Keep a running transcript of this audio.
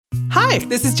Hi,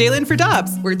 this is Jalen for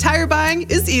Dobbs, where tire buying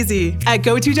is easy. At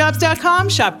GoToDobbs.com,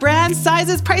 shop brands,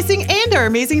 sizes, pricing, and our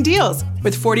amazing deals.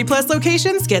 With 40-plus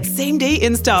locations, get same-day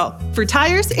install. For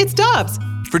tires, it's Dobbs.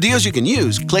 For deals you can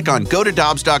use, click on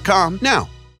GoToDobbs.com now.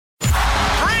 Bring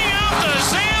out the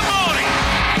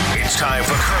Zamboni! It's time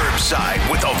for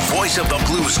Curbside with the voice of the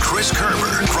Blues, Chris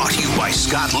Kerber. Brought to you by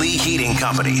Scott Lee Heating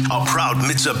Company, a proud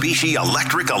Mitsubishi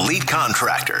Electric Elite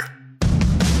contractor.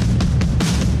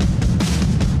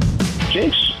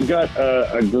 Jake's got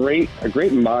a great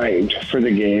mind for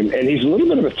the game, and he's a little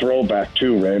bit of a throwback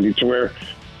too, Randy, to where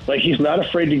like he's not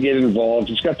afraid to get involved.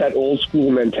 He's got that old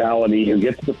school mentality. He'll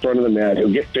get to the front of the net.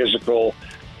 He'll get physical.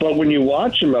 But when you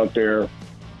watch him out there,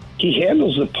 he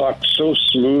handles the puck so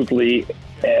smoothly,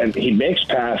 and he makes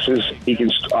passes. He can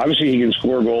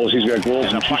score goals. He's got goals.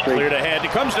 And the puck cleared ahead.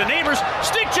 It comes to Neighbors.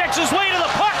 Stick checks his way to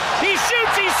the puck. He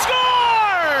shoots. He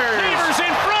scores. Neighbors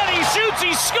in front. He shoots.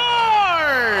 He scores.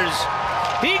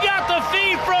 He got the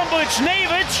feed from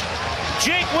Buchnevich.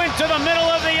 Jake went to the middle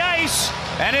of the ice,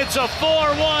 and it's a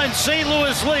 4-1 St.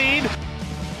 Louis lead.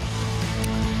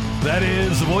 That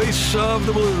is the voice of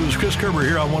the Blues, Chris Kerber,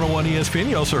 here on 101 ESPN.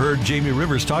 You also heard Jamie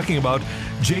Rivers talking about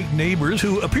Jake Neighbors,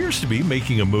 who appears to be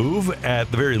making a move,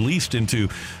 at the very least, into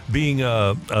being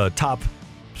a top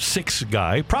six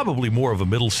guy, probably more of a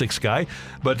middle six guy.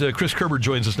 But Chris Kerber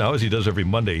joins us now, as he does every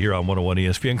Monday here on 101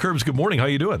 ESPN. Kerbs, good morning. How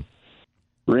you doing?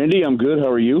 Randy, I'm good. How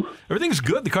are you? Everything's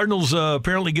good. The Cardinals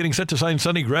apparently getting set to sign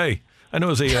Sonny Gray. I know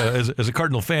as a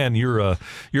Cardinal fan, you're a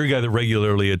guy that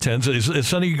regularly attends. Is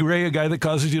Sonny Gray a guy that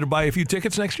causes you to buy a few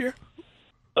tickets next year?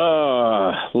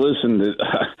 Listen,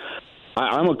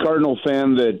 I'm a Cardinal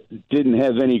fan that didn't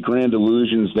have any grand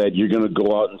illusions that you're going to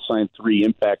go out and sign 3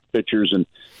 impact pitchers and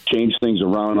change things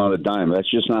around on a dime. That's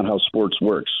just not how sports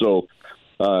works. So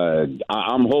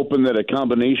I'm hoping that a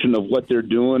combination of what they're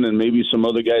doing and maybe some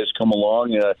other guys come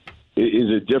along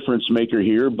is a difference maker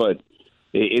here. But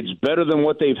it's better than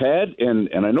what they've had. And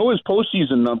I know his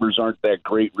postseason numbers aren't that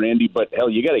great, Randy, but hell,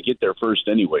 you got to get there first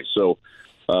anyway. So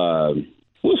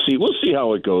we'll see. We'll see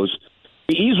how it goes.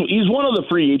 He's one of the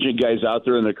free agent guys out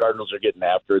there, and the Cardinals are getting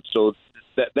after it. So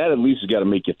that at least has got to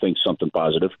make you think something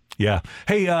positive. Yeah.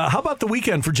 Hey, how about the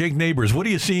weekend for Jake Neighbors? What are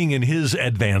you seeing in his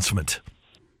advancement?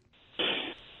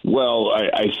 Well,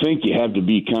 I think you have to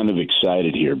be kind of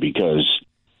excited here because,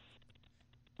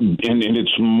 and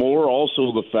it's more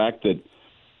also the fact that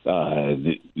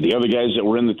the other guys that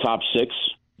were in the top 6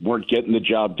 weren't getting the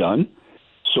job done.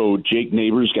 So Jake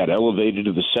Neighbors got elevated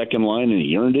to the second line, and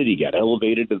he earned it. He got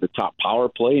elevated to the top power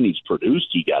play, and he's produced.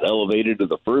 He got elevated to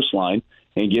the first line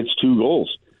and gets 2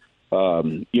 goals.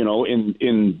 In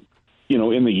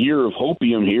the year of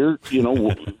hopium here,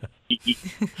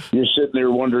 you're sitting there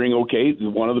wondering, okay,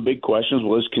 one of the big questions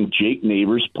was, can Jake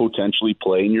Neighbors potentially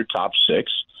play in your top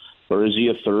 6, or is he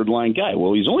a third-line guy?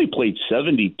 Well, he's only played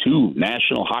 72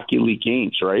 National Hockey League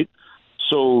games, right?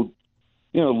 So,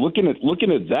 looking at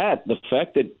that, the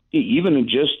fact that even in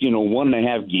just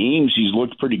 1.5 games, he's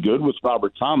looked pretty good with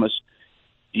Robert Thomas.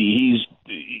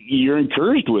 You're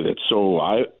encouraged with it. So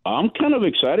I'm kind of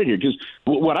excited here because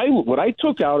what I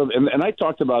took out of, and I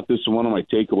talked about this in one of my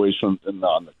takeaways on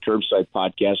the Curbside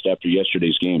podcast after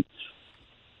yesterday's game.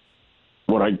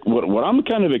 What I'm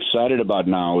kind of excited about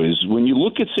now is when you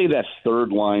look at, say, that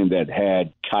third line that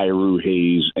had Kyrou,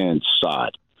 Hayes, and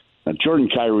Saad. Now, Jordan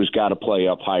Kyrou's got to play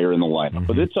up higher in the lineup,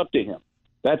 but it's up to him.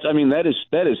 That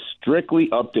is strictly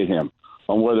up to him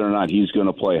on whether or not he's going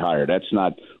to play higher. That's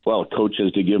not, well, coach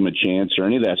has to give him a chance or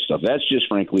any of that stuff. That's just,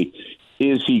 frankly,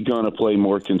 is he going to play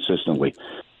more consistently?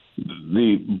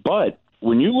 But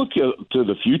when you look to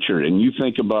the future and you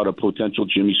think about a potential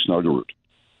Jimmy Snuggerud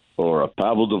or a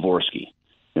Pavel Dvorsky,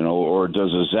 or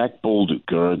does a Zach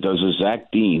Bolduc or does a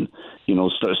Zach Dean,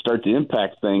 start to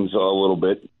impact things a little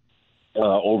bit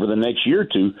over the next year or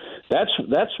two,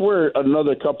 that's where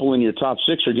another couple in your top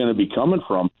 6 are going to be coming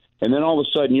from. And then all of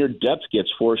a sudden your depth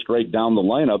gets forced right down the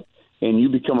lineup, and you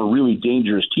become a really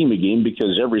dangerous team again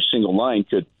because every single line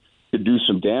could do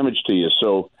some damage to you.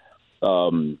 So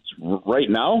right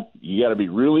now, you got to be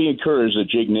really encouraged that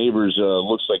Jake Neighbors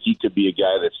looks like he could be a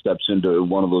guy that steps into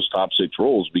one of those top 6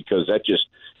 roles because that just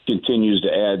continues to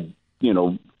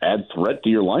add threat to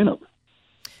your lineup.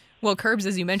 Well, Kerbs,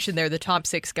 as you mentioned there, the top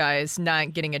 6 guys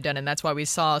not getting it done, and that's why we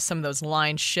saw some of those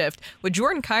lines shift. With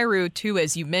Jordan Kyrou, too,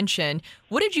 as you mentioned,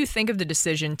 what did you think of the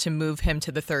decision to move him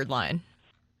to the third line?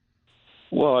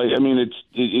 Well, it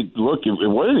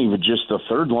wasn't even just the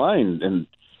third line. And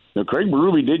Craig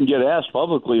Berube didn't get asked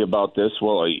publicly about this.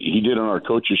 Well, he did on our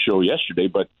coach's show yesterday,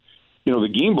 but, the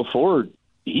game before,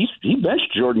 he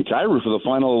benched Jordan Kyrou for the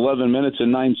final 11 minutes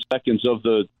and 9 seconds of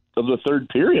the third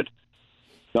period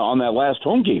on that last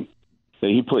home game.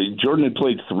 Jordan had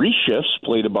played 3 shifts,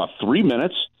 played about 3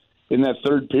 minutes in that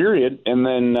third period, and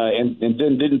then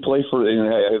didn't play for.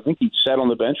 I think he sat on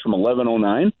the bench from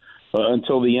 11:09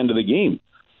 until the end of the game.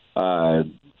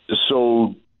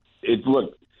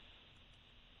 Look,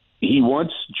 he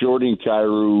wants Jordan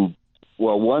Kyrou.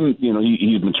 Well, one,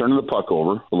 he's been turning the puck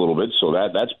over a little bit, so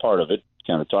that's part of it.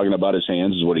 Kind of talking about his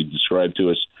hands is what he described to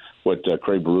us, what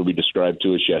Craig Berube described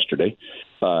to us yesterday.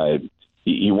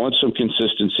 He wants some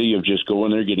consistency of just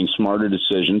going there, getting smarter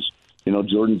decisions.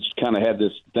 Jordan's kind of had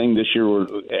this thing this year where,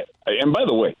 and by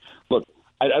the way, look,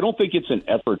 I don't think it's an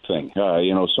effort thing.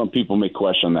 Some people may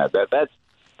question that.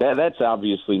 That's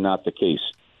obviously not the case.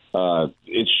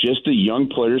 It's just a young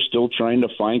player still trying to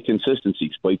find consistency.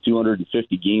 He's played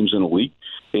 250 games in a week.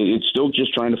 It's still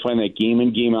just trying to find that game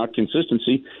in, game out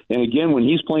consistency. And again, when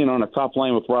he's playing on a top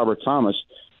line with Robert Thomas,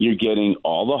 you're getting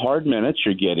all the hard minutes.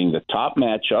 You're getting the top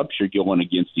matchups. You're going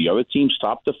against the other team's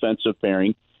top defensive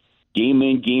pairing, game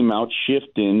in, game out,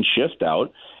 shift in, shift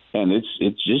out. And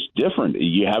it's just different.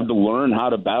 You have to learn how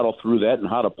to battle through that and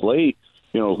how to play,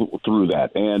 through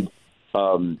that. And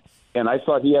I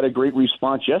thought he had a great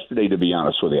response yesterday, to be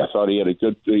honest with you. I thought he had a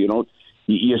good,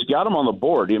 he just got him on the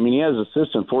board. I mean, he has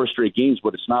assists in 4 straight games,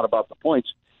 but it's not about the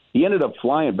points. He ended up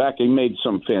flying back. He made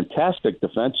some fantastic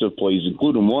defensive plays,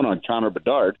 including one on Connor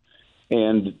Bedard.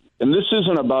 And this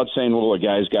isn't about saying, well, a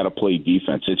guy's got to play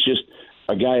defense. It's just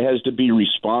a guy has to be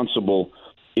responsible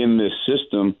in this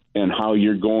system and how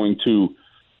you're going to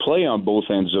play on both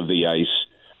ends of the ice.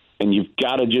 And you've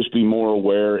got to just be more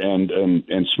aware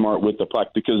and smart with the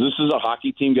puck, because this is a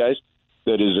hockey team, guys,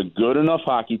 that is a good enough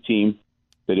hockey team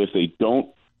that if they don't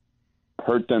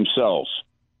hurt themselves,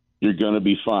 you're going to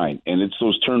be fine. And it's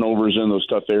those turnovers in those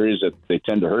tough areas that they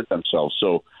tend to hurt themselves.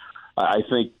 So I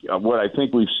think what I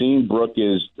think we've seen, Brooke,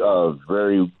 is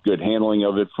very good handling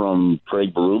of it from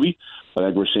Craig Berube. I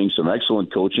think we're seeing some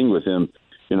excellent coaching with him,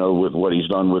 with what he's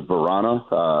done with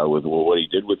Verana, with what he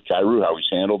did with Kyrou, how he's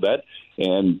handled that.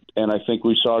 And I think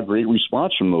we saw a great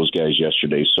response from those guys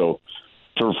yesterday. So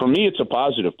for me, it's a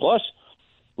positive. Plus,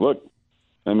 look,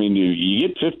 I mean, you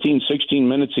get 15, 16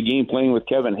 minutes a game playing with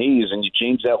Kevin Hayes, and you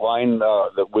change that line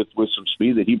with some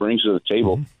speed that he brings to the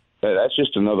table. Mm-hmm. That's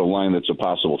just another line that's a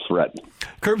possible threat.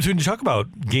 Curbs, when you talk about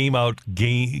game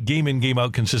in, game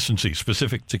out consistency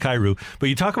specific to Kyrou, but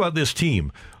you talk about this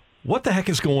team, what the heck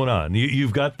is going on?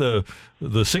 You've got the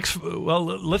 6. Well,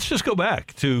 let's just go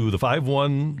back to the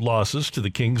 5-1 losses to the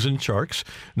Kings and Sharks.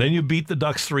 Then you beat the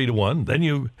Ducks 3-1. Then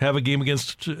you have a game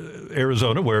against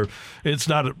Arizona where it's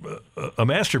not a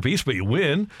masterpiece, but you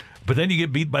win. But then you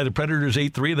get beat by the Predators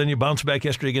 8-3. Then you bounce back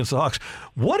yesterday against the Hawks.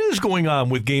 What is going on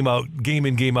with game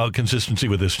in, game out consistency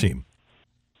with this team?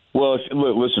 Well,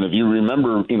 listen, if you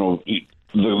remember,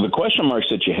 the question marks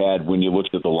that you had when you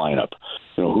looked at the lineup,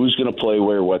 who's going to play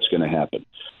where, what's going to happen.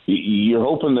 You're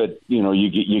hoping that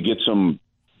you get some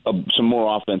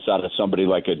more offense out of somebody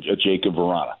like a Jacob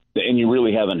Verana, and you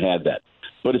really haven't had that.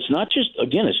 But it's not just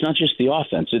the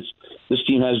offense. It's this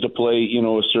team has to play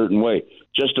a certain way.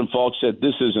 Justin Falk said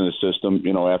this isn't a system.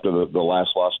 After the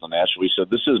last loss to Nashville, he said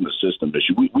this isn't a system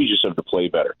issue. We just have to play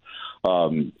better.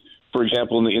 For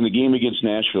example, in the game against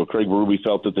Nashville, Craig Berube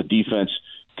felt that the defense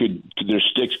their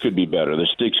sticks could be better. Their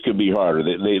sticks could be harder.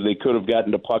 They could have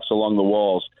gotten to pucks along the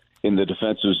walls in the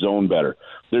defensive zone better.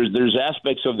 There's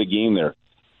aspects of the game there.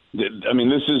 I mean,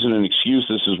 this isn't an excuse.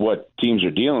 This is what teams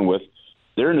are dealing with.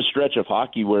 They're in a stretch of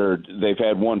hockey where they've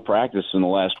had one practice in the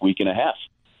last week and a half.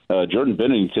 Jordan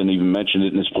Binnington even mentioned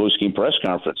it in his post-game press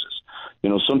conferences.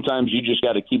 Sometimes you just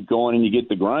got to keep going and you get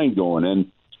the grind going.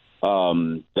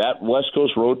 And that West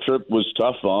Coast road trip was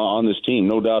tough on this team,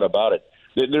 no doubt about it.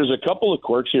 There's a couple of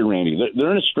quirks here, Randy.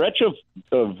 They're in a stretch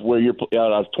of where you're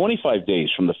out of 25 days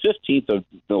from the 15th of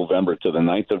November to the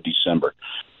 9th of December.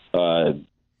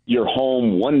 You're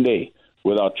home one day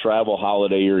without travel,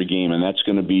 holiday, or a game, and that's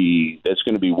going to be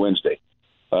Wednesday.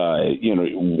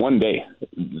 One day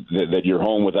that you're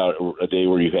home without a day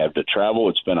where you've had to travel,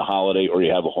 it's been a holiday, or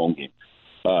you have a home game.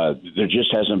 There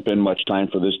just hasn't been much time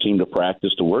for this team to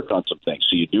practice, to work on some things.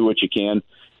 So you do what you can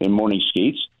in morning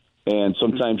skates, and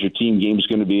sometimes your team game is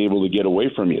going to be able to get away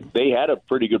from you. They had a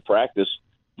pretty good practice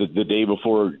the day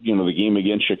before, the game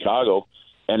against Chicago,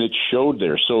 and it showed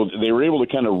there. So they were able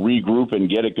to kind of regroup and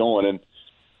get it going. And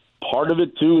part of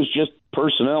it, too, is just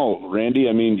personnel, Randy.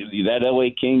 I mean, that LA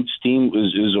Kings team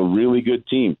is a really good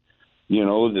team.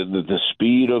 The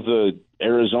speed of the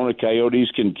Arizona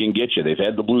Coyotes can get you. They've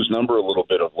had the Blues number a little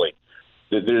bit of late.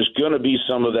 There's going to be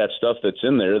some of that stuff that's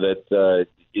in there that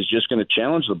is just going to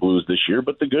challenge the Blues this year.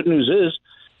 But the good news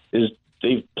is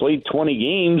they've played 20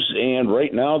 games, and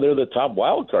right now they're the top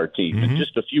wild card team, and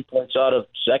just a few points out of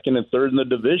second and third in the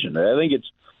division. I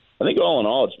think all in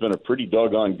all, it's been a pretty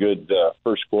doggone good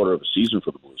first quarter of the season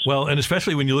for the Blues. Well, and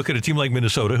especially when you look at a team like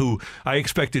Minnesota, who I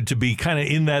expected to be kind of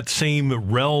in that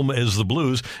same realm as the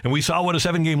Blues, and we saw what a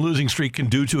 7-game losing streak can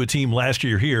do to a team last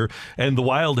year here, and the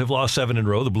Wild have lost 7 in a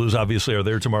row. The Blues obviously are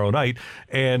there tomorrow night,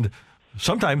 and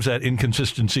sometimes that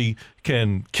inconsistency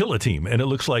can kill a team, and it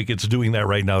looks like it's doing that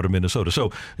right now to Minnesota.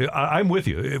 So I'm with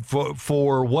you.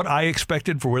 For what I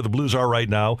expected, for where the Blues are right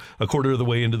now, a quarter of the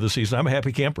way into the season, I'm a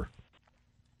happy camper.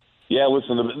 Yeah,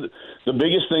 listen, the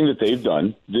biggest thing that they've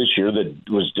done this year that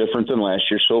was different than last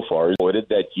year so far is avoided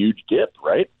that huge dip,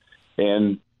 right?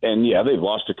 And yeah, they've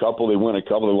lost a couple, they win a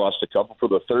couple, they lost a couple. For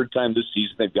the third time this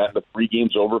season, they've gotten to 3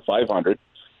 games over 500.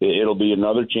 It'll be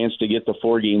another chance to get the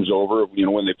 4 games over,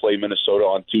 when they play Minnesota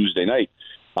on Tuesday night.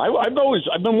 I've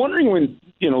been wondering when,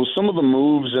 some of the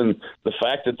moves and the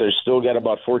fact that they've still got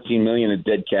about $14 million in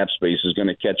dead cap space is going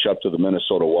to catch up to the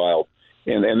Minnesota Wild.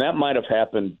 And that might have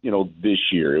happened, this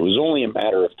year. It was only a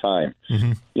matter of time,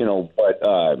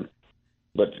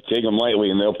 but to take them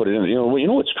lightly and they'll put it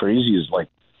in. What's crazy is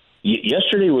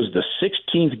yesterday was the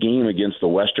 16th game against the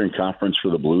Western Conference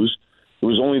for the Blues. It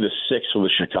was only the 6th for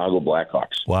the Chicago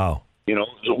Blackhawks. Wow.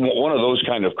 One of those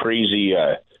kind of crazy,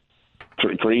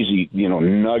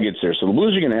 nuggets there. So the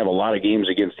Blues are going to have a lot of games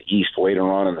against the East later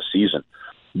on in the season.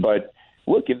 But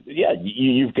look,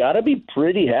 you've got to be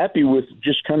pretty happy with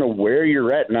just kind of where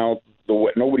you're at now.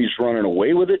 Nobody's running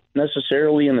away with it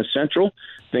necessarily in the Central.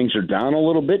 Things are down a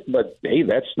little bit, but hey,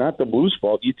 that's not the Blues'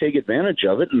 fault. You take advantage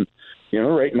of it, and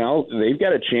right now they've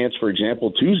got a chance. For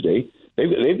example, Tuesday,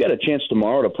 they've got a chance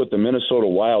tomorrow to put the Minnesota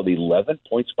Wild 11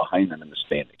 points behind them in the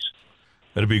standings.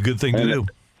 That'd be a good thing to do.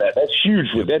 That's huge.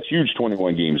 That's huge.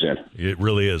 21 games in. It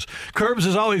really is. Kerbs,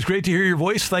 as always, great to hear your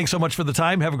voice. Thanks so much for the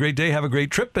time. Have a great day. Have a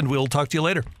great trip, and we'll talk to you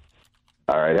later.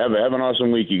 All right. Have an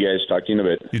awesome week, you guys. Talk to you in a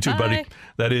bit. You too, buddy.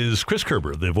 That is Chris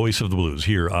Kerber, the voice of the Blues,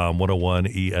 here on 101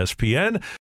 ESPN.